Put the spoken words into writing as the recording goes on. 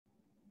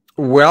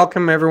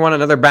Welcome, everyone.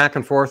 Another back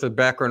and forth with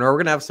Becker and Orr. We're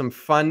going to have some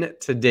fun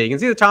today. You can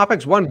see the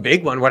topics. One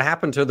big one, what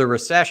happened to the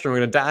recession. We're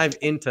going to dive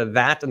into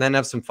that and then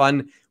have some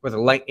fun with a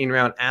lightning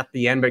round at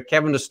the end. But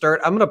Kevin, to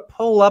start, I'm going to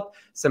pull up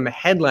some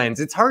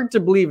headlines. It's hard to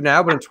believe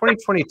now, but in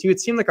 2022,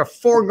 it seemed like a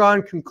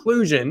foregone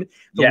conclusion.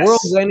 The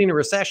world's ending, a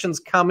recession's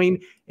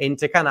coming. And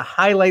to kind of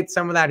highlight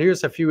some of that,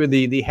 here's a few of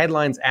the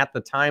headlines at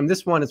the time.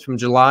 This one is from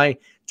July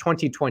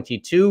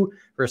 2022.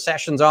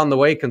 Recession's on the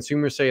way.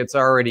 Consumers say it's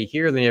already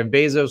here. Then you have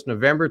Bezos,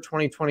 November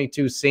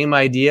 2022, same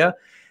idea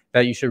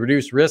that you should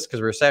reduce risk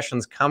because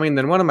recession's coming.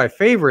 Then one of my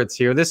favorites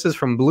here, this is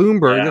from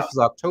Bloomberg. This is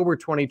October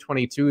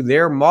 2022.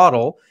 Their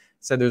model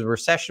said there's a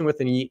recession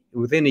within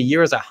a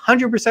year is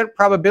 100%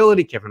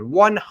 probability, Kevin.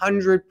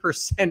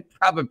 100%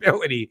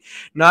 probability.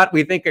 Not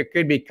we think it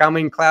could be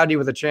coming, cloudy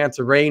with a chance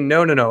of rain.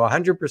 No.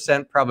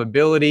 100%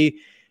 probability.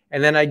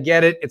 And then I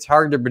get it. It's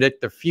hard to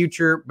predict the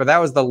future, but that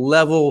was the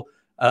level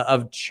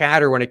of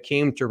chatter when it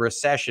came to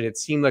recession. It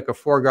seemed like a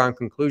foregone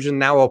conclusion.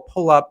 Now I'll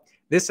pull up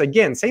this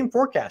again, same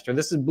forecaster.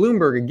 This is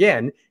Bloomberg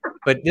again,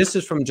 but this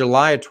is from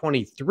July of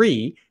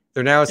 23.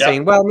 They're now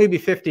saying, well, maybe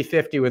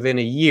 50-50 within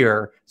a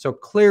year. So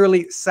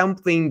clearly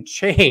something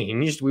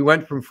changed. We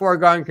went from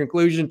foregone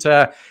conclusion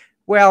to,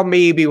 well,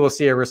 maybe we'll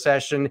see a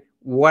recession.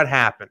 What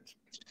happened?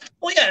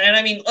 Well, yeah, and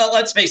I mean,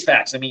 let's face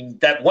facts. I mean,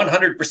 that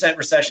 100%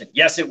 recession,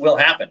 yes, it will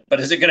happen. But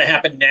is it going to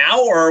happen now,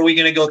 or are we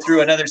going to go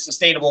through another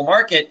sustainable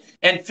market?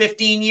 And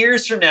 15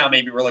 years from now,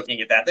 maybe we're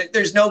looking at that.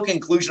 There's no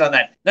conclusion on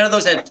that. None of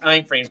those had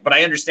time frames, but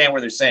I understand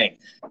what they're saying.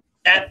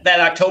 That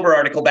October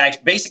article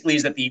basically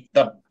is at the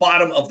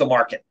bottom of the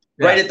market.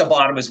 Right at the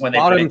bottom is when they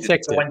predicted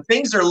it. So when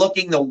things are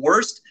looking the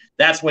worst,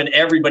 that's when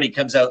everybody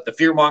comes out. The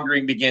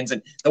fear-mongering begins,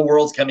 and the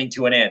world's coming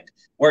to an end.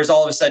 Whereas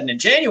all of a sudden in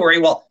January,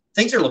 well,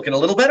 things are looking a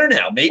little better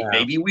now.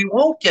 Maybe we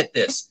won't get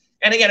this.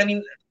 And again, I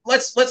mean,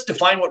 let's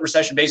define what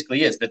recession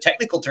basically is. The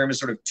technical term is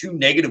sort of 2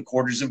 negative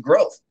quarters of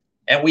growth.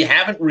 And we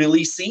haven't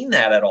really seen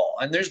that at all.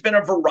 And there's been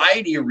a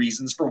variety of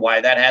reasons for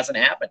why that hasn't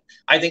happened.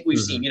 I think we've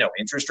seen,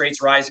 interest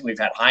rates rising. We've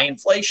had high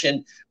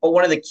inflation. But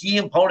one of the key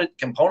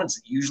components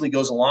that usually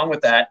goes along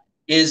with that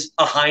is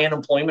a high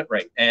unemployment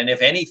rate. And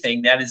if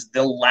anything, that is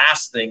the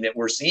last thing that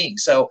we're seeing.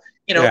 So,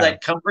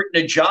 that comfort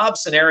in a job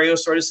scenario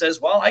sort of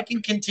says, well, I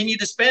can continue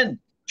to spend.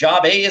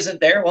 Job A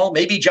isn't there. Well,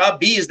 maybe job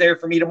B is there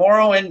for me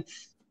tomorrow. And,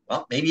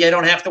 well, maybe I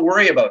don't have to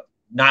worry about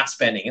not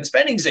spending. And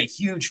spending is a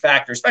huge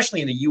factor,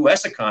 especially in the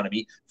U.S.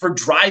 economy, for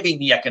driving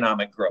the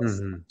economic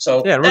growth.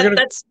 So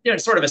that's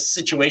sort of a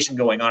situation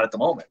going on at the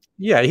moment.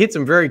 Yeah, you hit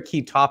some very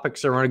key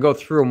topics. I want to go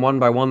through them one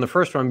by one. The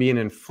first one being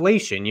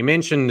inflation. You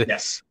mentioned,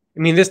 I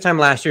mean, this time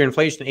last year,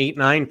 inflation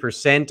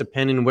 8-9%,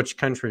 depending on which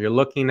country you're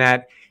looking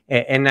at.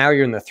 And now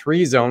you're in the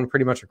 3 zone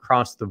pretty much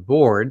across the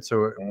board.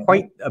 So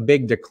quite a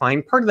big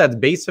decline. Part of that's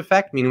base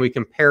effect, meaning we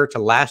compare to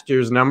last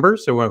year's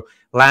numbers. So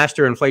last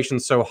year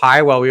inflation's so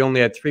high, while we only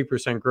had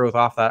 3% growth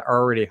off that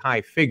already high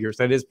figures.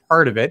 That is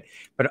part of it.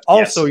 But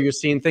also you're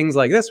seeing things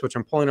like this, which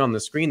I'm pulling on the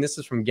screen. This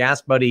is from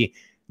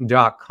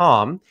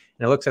gasbuddy.com. And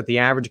it looks at the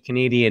average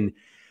Canadian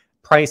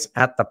price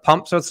at the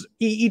pump. So it's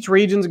each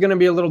region is going to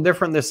be a little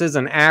different. This is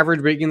an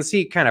average, but you can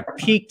see it kind of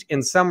peaked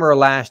in summer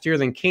last year,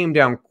 then came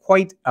down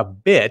quite a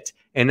bit.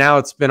 And now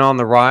it's been on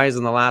the rise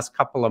in the last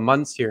couple of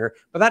months here.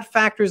 But that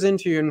factors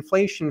into your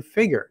inflation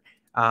figure.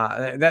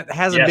 That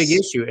has a big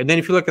issue. And then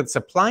if you look at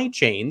supply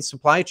chains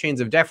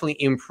have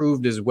definitely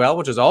improved as well,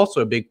 which is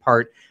also a big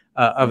part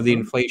of the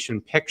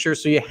inflation picture.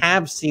 So you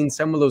have seen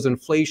some of those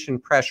inflation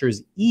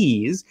pressures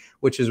ease,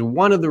 which is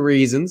one of the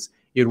reasons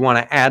you'd want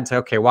to add to,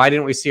 okay, why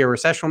didn't we see a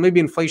recession? Well, maybe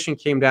inflation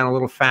came down a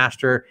little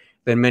faster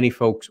than many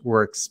folks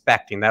were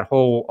expecting. That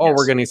whole,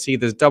 we're going to see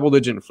this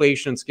double-digit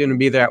inflation, it's going to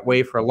be that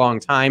way for a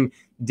long time,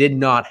 did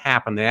not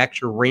happen. They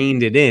actually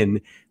reined it in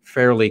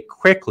fairly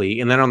quickly.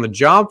 And then on the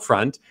job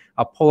front,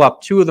 I'll pull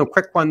up 2 of the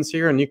quick ones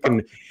here, and you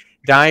can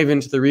dive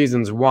into the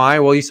reasons why.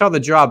 Well, you saw the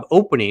job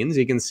openings.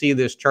 You can see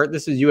this chart.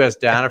 This is U.S.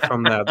 data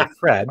from the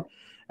Fed.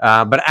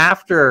 But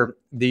after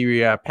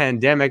the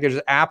pandemic, it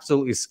just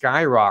absolutely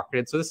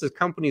skyrocketed. So this is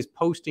companies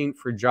posting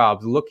for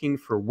jobs, looking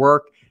for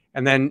work,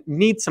 and then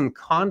need some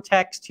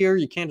context here.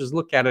 You can't just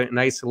look at it in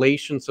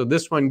isolation. So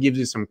this one gives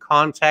you some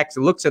context.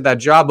 It looks at that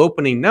job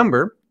opening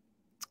number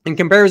and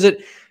compares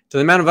it to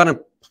the amount of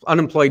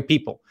unemployed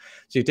people.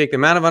 So you take the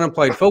amount of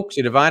unemployed folks,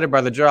 you divide it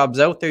by the jobs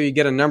out there, you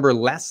get a number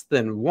less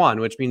than 1,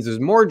 which means there's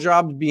more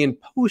jobs being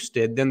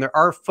posted than there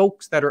are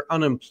folks that are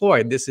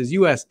unemployed. This is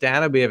U.S.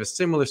 data. We have a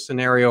similar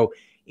scenario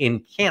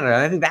in Canada.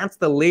 I think that's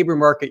the labor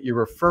market you're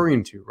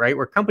referring to, right?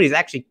 Where companies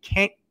actually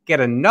can't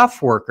get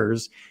enough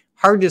workers.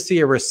 Hard to see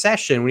a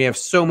recession when you have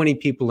so many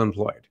people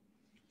employed.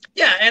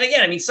 Yeah, and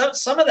again, I mean,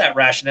 some of that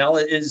rationale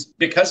is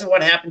because of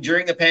what happened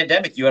during the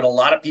pandemic. You had a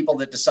lot of people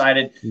that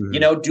decided,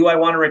 do I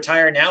want to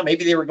retire now?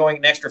 Maybe they were going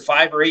an extra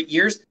 5 or 8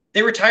 years.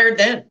 They retired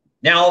then.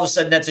 Now, all of a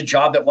sudden, that's a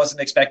job that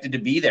wasn't expected to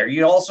be there.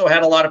 You also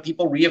had a lot of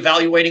people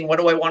reevaluating, what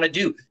do I want to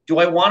do? Do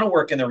I want to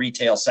work in the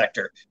retail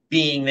sector,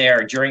 being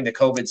there during the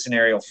COVID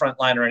scenario,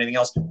 frontline or anything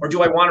else? Or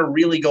do I want to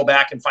really go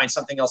back and find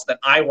something else that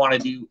I want to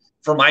do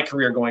for my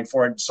career going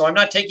forward. So I'm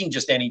not taking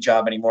just any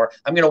job anymore.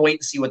 I'm going to wait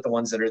and see what the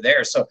ones that are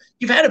there. So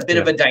you've had a bit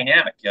of a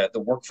dynamic, the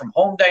work from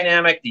home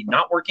dynamic, the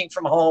not working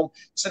from home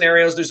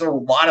scenarios. There's a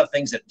lot of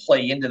things that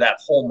play into that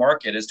whole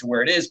market as to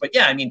where it is. But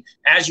yeah, I mean,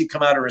 as you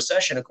come out of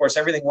recession, of course,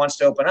 everything wants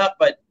to open up.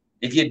 But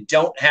if you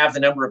don't have the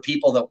number of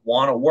people that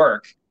want to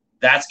work,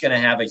 that's going to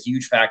have a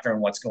huge factor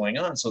in what's going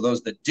on. So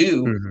those that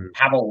do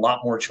have a lot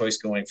more choice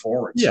going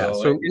forward. Yeah.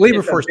 So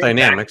labor force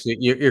dynamics,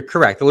 you're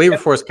correct. The labor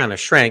force kind of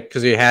shrank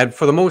because you had,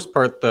 for the most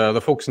part, the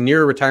folks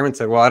near retirement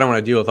said, well, I don't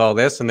want to deal with all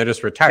this. And they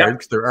just retired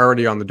because they're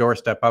already on the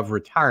doorstep of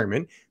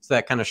retirement. So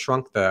that kind of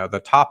shrunk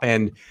the top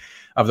end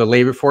of the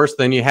labor force.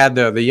 Then you had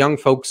the young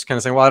folks kind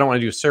of saying, well, I don't want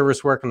to do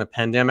service work in the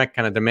pandemic,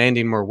 kind of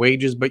demanding more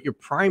wages. But your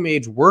prime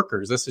age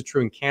workers, this is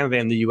true in Canada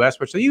and the US,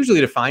 which they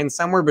usually define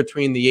somewhere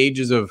between the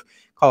ages of,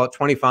 call it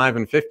 25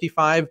 and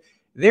 55,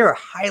 they're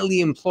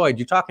highly employed.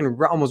 You're talking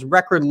almost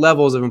record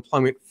levels of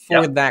employment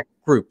for that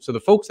group. So the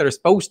folks that are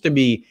supposed to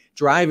be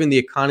driving the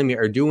economy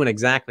are doing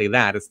exactly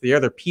that. It's the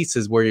other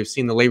pieces where you've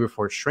seen the labor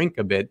force shrink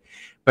a bit.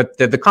 But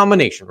the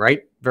combination,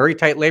 right? Very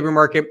tight labor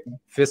market,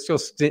 fiscal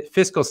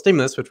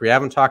stimulus, which we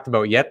haven't talked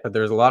about yet, but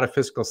there's a lot of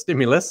fiscal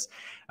stimulus.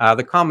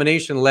 The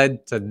combination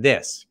led to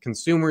this: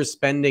 consumers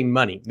spending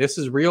money. This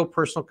is real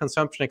personal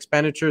consumption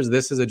expenditures.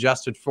 This is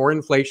adjusted for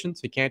inflation.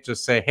 So you can't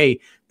just say, hey,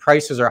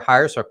 prices are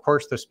higher, so of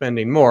course they're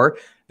spending more.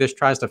 This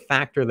tries to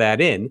factor that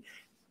in.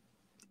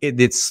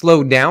 It's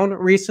slowed down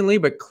recently,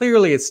 but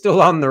clearly it's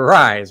still on the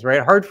rise,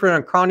 right? Hard for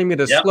an economy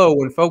to slow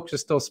when folks are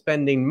still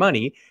spending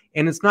money.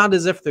 And it's not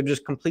as if they're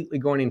just completely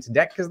going into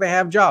debt because they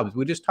have jobs.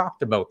 We just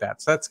talked about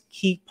that. So that's a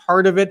key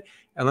part of it.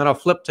 And then I'll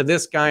flip to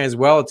this guy as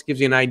well. It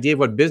gives you an idea of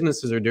what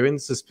businesses are doing.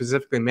 This is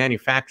specifically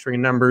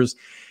manufacturing numbers,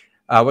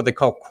 what they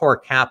call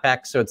core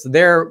CapEx. So it's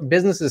their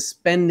businesses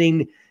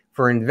spending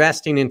for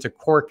investing into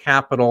core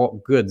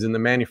capital goods in the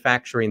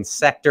manufacturing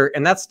sector.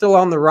 And that's still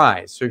on the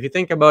rise. So if you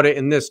think about it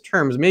in this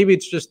terms, maybe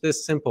it's just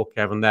this simple,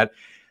 Kevin, that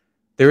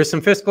there is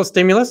some fiscal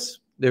stimulus.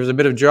 There's a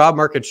bit of job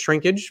market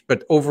shrinkage.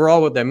 But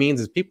overall, what that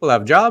means is people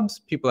have jobs,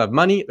 people have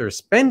money, they're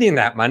spending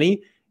that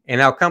money. And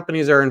now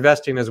companies are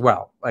investing as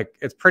well. Like,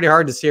 it's pretty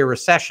hard to see a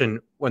recession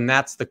when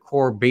that's the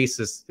core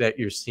basis that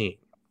you're seeing.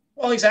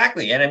 Well,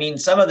 exactly. And I mean,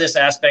 some of this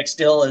aspect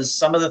still is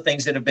some of the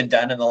things that have been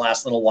done in the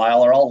last little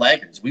while are all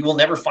laggards. We will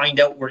never find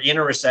out we're in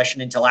a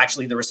recession until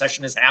actually the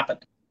recession has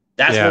happened.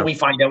 That's when we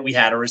find out we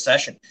had a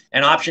recession.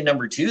 And option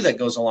number two that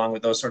goes along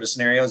with those sort of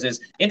scenarios is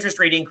interest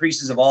rate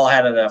increases have all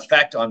had an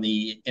effect on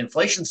the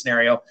inflation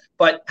scenario.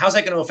 But how's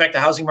that going to affect the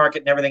housing market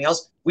and everything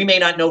else? We may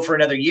not know for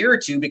another year or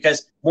two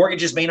because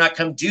mortgages may not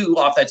come due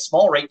off that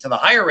small rate to the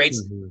higher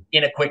rates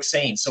in a quick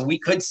saying. So we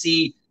could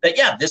see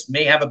that, this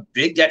may have a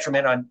big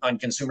detriment on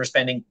consumer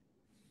spending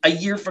a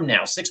year from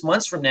now, 6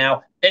 months from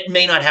now. It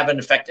may not have an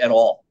effect at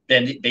all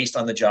based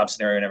on the job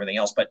scenario and everything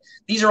else. But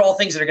these are all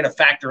things that are going to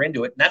factor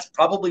into it. And that's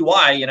probably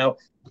why,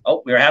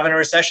 we were having a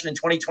recession in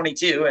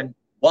 2022. And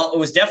well, it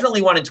was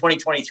definitely one in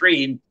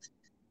 2023. And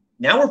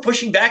now we're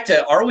pushing back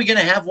to, are we going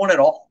to have one at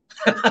all?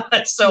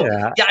 So,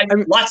 I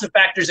mean, lots of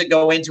factors that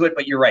go into it.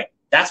 But you're right.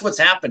 That's what's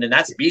happened. And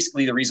that's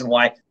basically the reason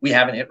why we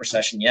haven't hit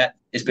recession yet,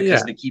 is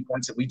because of the key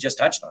points that we just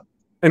touched on.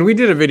 And we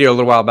did a video a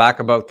little while back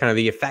about kind of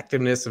the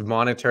effectiveness of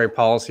monetary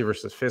policy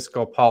versus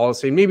fiscal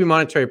policy. Maybe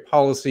monetary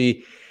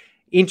policy,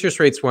 interest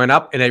rates went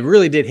up, and it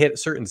really did hit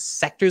certain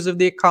sectors of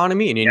the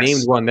economy. And you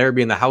named one there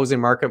being the housing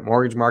market,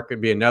 mortgage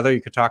market being another. You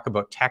could talk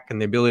about tech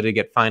and the ability to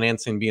get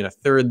financing being a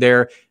third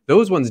there.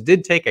 Those ones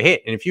did take a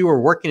hit. And if you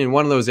were working in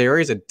one of those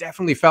areas, it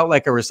definitely felt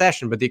like a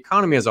recession. But the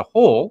economy as a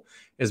whole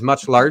is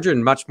much larger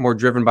and much more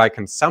driven by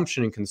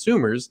consumption and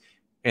consumers.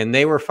 And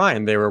they were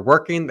fine. They were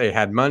working. They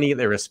had money.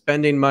 They were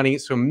spending money.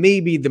 So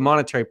maybe the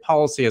monetary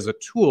policy as a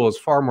tool is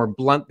far more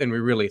blunt than we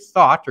really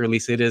thought, or at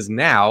least it is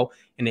now.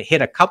 And it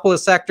hit a couple of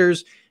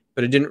sectors,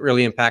 but it didn't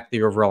really impact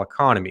the overall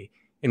economy.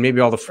 And maybe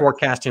all the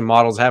forecasting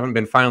models haven't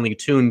been finely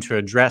tuned to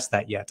address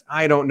that yet.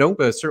 I don't know,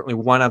 but it's certainly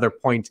one other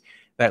point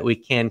that we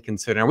can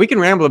consider. And we can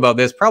ramble about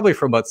this probably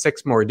for about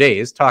 6 more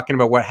days, talking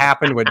about what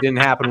happened, what didn't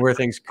happen, where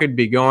things could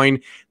be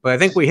going. But I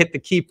think we hit the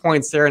key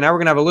points there. Now we're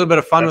going to have a little bit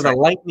of fun with a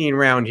lightning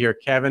round here,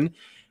 Kevin.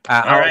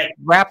 All right.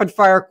 Rapid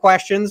fire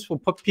questions. We'll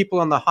put people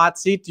on the hot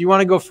seat. Do you want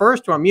to go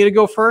first? Do you want me to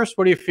go first?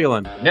 What are you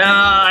feeling? No,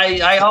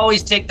 I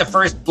always take the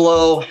first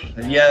blow.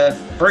 Yeah,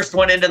 first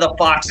one into the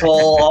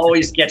foxhole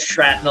always gets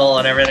shrapnel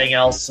and everything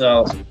else.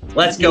 So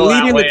let's go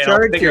that way. Leading the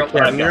charge here,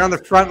 Kevin. You're on the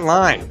front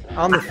line.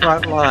 On the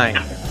front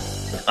line.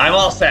 I'm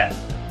all set.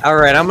 All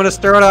right. I'm going to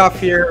start off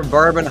here.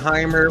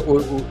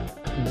 Barbenheimer.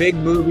 Big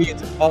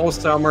movies all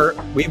summer.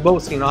 We've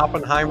both seen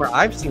Oppenheimer.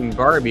 I've seen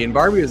Barbie, and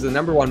Barbie was the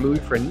 #1 movie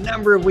for a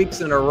number of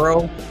weeks in a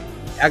row.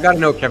 I got to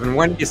know, Kevin,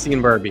 when have you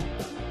seen Barbie?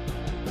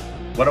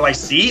 What do I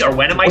see, or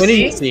when am I seeing? When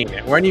are you seeing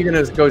it? When are you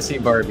going to go see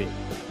Barbie?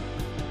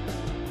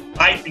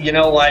 You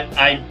know what?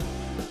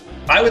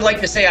 I would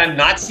like to say I'm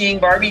not seeing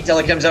Barbie till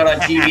it comes out on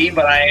TV,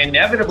 but I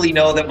inevitably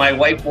know that my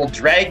wife will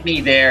drag me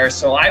there.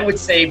 So I would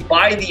say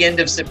by the end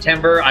of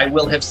September, I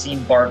will have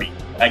seen Barbie.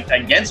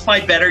 Against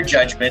my better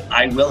judgment,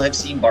 I will have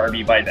seen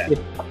Barbie by then.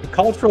 If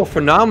cultural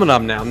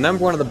phenomenon now.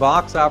 Number one of the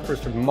box offers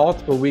for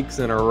multiple weeks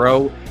in a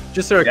row.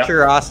 Just out of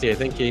curiosity, I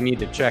think you need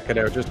to check it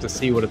out just to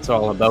see what it's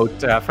all about.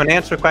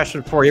 Financial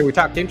question for you. We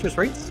talked interest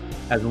rates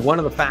as one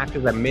of the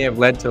factors that may have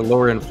led to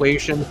lower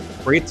inflation.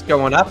 Rates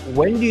going up.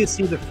 When do you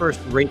see the first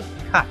rate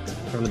cut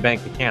from the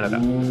Bank of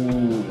Canada?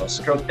 Ooh, I'll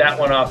stroke that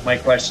one off my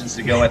questions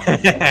to go with.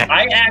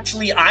 I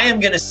am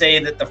going to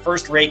say that the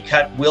first rate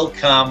cut will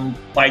come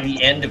by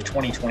the end of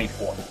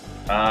 2024.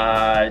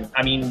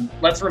 I mean,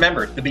 let's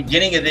remember, at the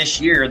beginning of this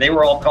year, they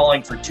were all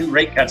calling for 2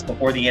 rate cuts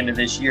before the end of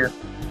this year.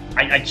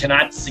 I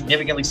cannot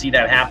significantly see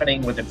that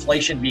happening with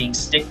inflation being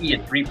sticky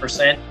at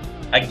 3%.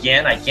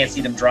 Again, I can't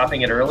see them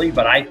dropping it early,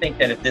 but I think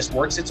that if this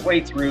works its way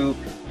through,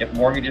 if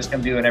mortgages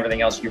come due and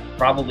everything else, you're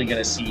probably going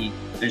to see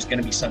there's going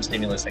to be some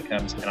stimulus that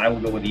comes, and I will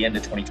go with the end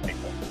of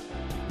 2024.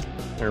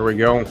 There we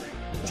go.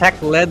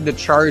 Tech led the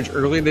charge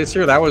early this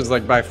year. That was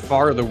like by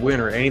far the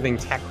winner, anything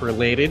tech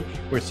related.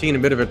 We're seeing a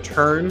bit of a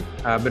turn,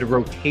 a bit of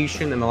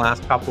rotation in the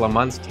last couple of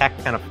months. Tech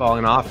kind of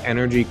falling off,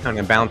 energy kind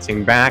of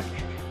bouncing back.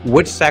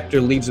 Which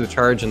sector leads the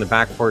charge in the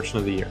back portion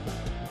of the year?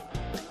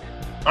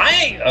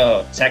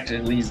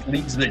 Sector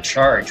leads the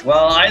charge.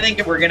 Well, I think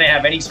if we're going to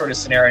have any sort of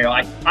scenario,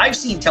 I've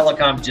seen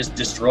telecom just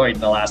destroyed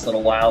in the last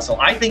little while. So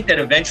I think that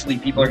eventually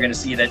people are going to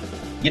see that,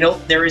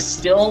 there is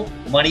still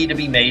money to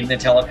be made in the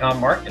telecom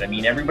market. I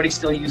mean, everybody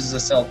still uses a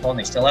cell phone.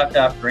 They still have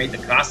to upgrade. The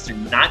costs are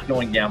not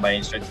going down by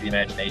any stretch of the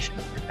imagination.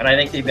 And I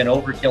think they've been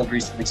overkilled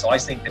recently. So I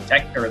think the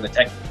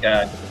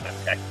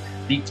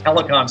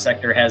telecom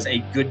sector has a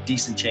good,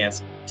 decent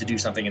chance to do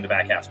something in the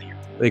back half of the year.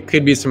 There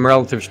could be some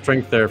relative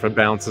strength there if it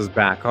bounces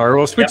back. All right,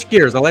 we'll switch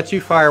gears. I'll let you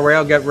fire away.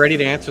 I'll get ready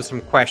to answer some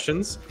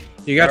questions.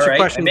 You got your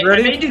questions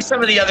ready? I may do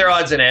some of the other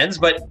odds and ends,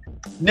 but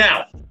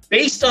now,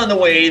 based on the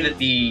way that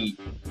the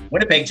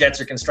Winnipeg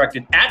Jets are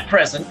constructed at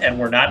present, and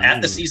we're not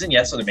at the season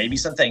yet, so there may be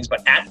some things,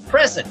 but at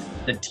present,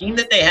 the team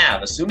that they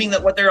have, assuming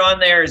that what they're on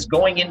there is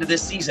going into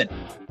this season,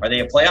 are they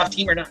a playoff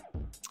team or not?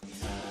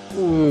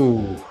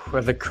 Ooh,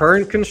 with the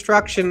current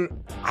construction,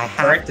 I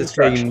have to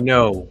say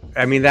no.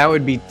 I mean, that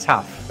would be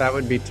tough. That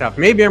would be tough.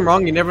 Maybe I'm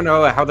wrong. You never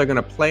know how they're going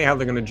to play, how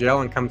they're going to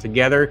gel and come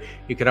together.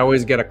 You could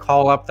always get a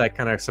call up that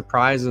kind of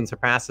surprises and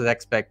surpasses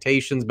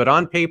expectations. But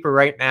on paper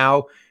right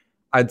now,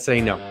 I'd say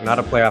no, not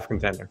a playoff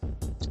contender.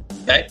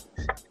 Okay.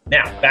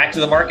 Now, back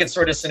to the market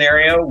sort of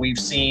scenario. We've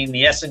seen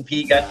the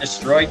S&P got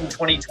destroyed in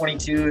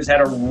 2022, has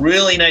had a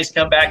really nice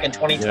comeback in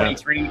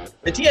 2023. Yeah.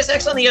 The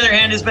TSX, on the other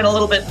hand, has been a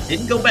little bit,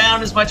 didn't go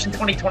down as much in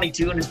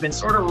 2022 and has been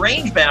sort of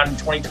range bound in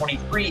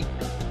 2023.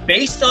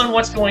 Based on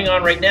what's going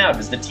on right now,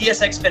 does the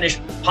TSX finish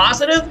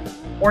positive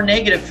or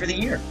negative for the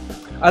year?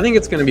 I think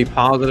it's going to be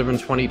positive in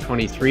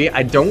 2023.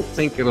 I don't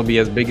think it'll be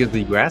as big as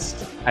the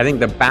US. I think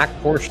the back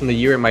portion of the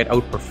year, it might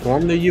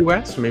outperform the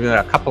US, maybe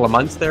a couple of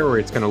months there where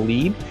it's going to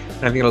lead.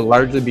 And I think it'll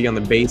largely be on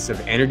the base of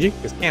energy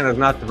because Canada's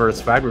not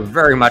diversified. We're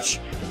very much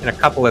in a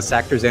couple of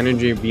sectors,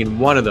 energy being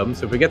one of them.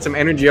 So if we get some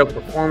energy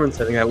outperformance,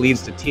 I think that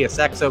leads to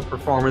TSX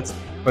outperformance,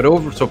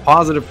 so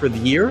positive for the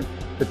year.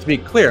 But to be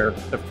clear,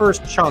 the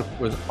first chunk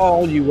was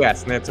all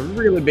US, and they had some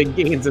really big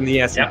gains in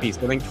the S&P. Yep.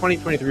 So I think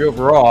 2023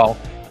 overall,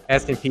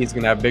 S&P is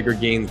going to have bigger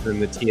gains than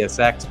the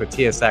TSX, but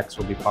TSX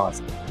will be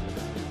positive.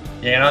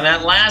 And on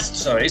that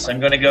last choice, I'm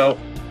going to go,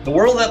 the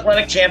World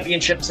Athletic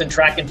Championships in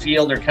track and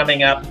field are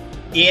coming up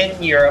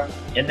in Europe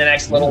in the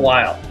next little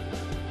while.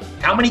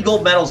 How many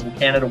gold medals will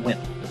Canada win?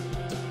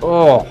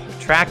 Oh,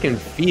 track and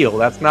field.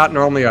 That's not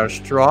normally our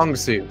strong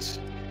suit.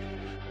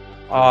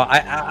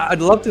 I'd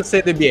love to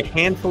say there'd be a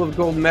handful of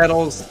gold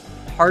medals.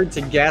 Hard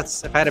to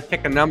guess. If I had to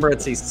pick a number,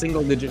 I'd say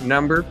single-digit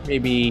number,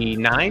 maybe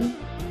 9.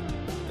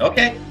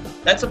 Okay.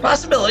 That's a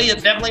possibility.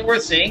 It's definitely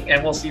worth seeing,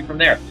 and we'll see from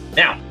there.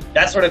 Now,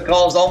 that sort of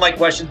calls all my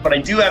questions, but I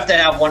do have to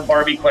have one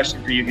Barbie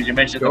question for you because you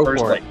mentioned the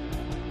first place.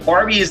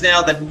 Barbie is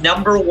now the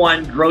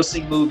 #1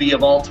 grossing movie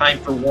of all time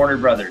for Warner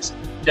Brothers.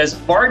 Does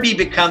Barbie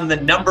become the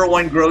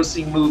 #1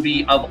 grossing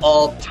movie of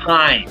all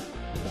time?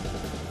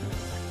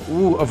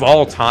 Ooh, of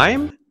all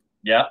time?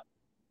 Yeah.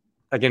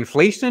 Like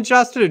inflation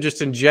adjusted or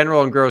just in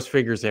general and gross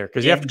figures there?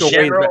 Because you have to go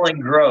general and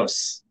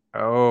gross.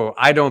 Oh,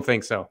 I don't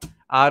think so.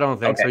 I don't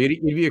think so.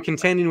 You're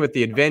contending with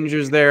the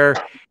Avengers there.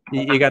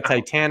 You got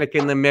Titanic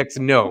in the mix.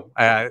 No.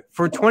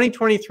 For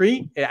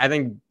 2023, I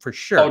think for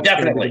sure. Oh,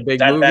 definitely.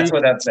 That's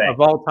what I'd say.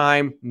 Of all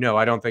time, no,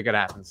 I don't think it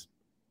happens.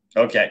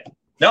 Okay.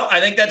 No, I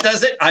think that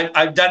does it.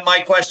 I've done my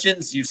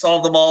questions. You've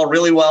solved them all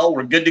really well.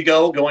 We're good to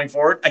go going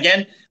forward.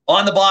 Again,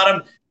 on the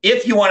bottom,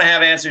 if you want to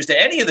have answers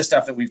to any of the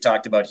stuff that we've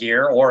talked about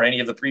here or any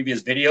of the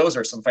previous videos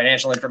or some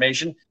financial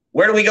information,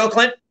 where do we go,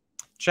 Clint?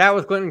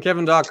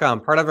 Chatwithclintonkevin.com,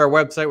 part of our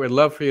website. We'd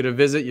love for you to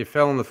visit. You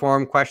fill in the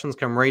form. Questions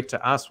come right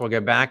to us. We'll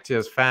get back to you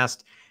as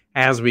fast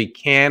as we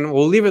can.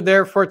 We'll leave it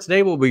there for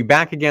today. We'll be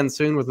back again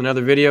soon with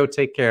another video.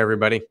 Take care,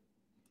 everybody.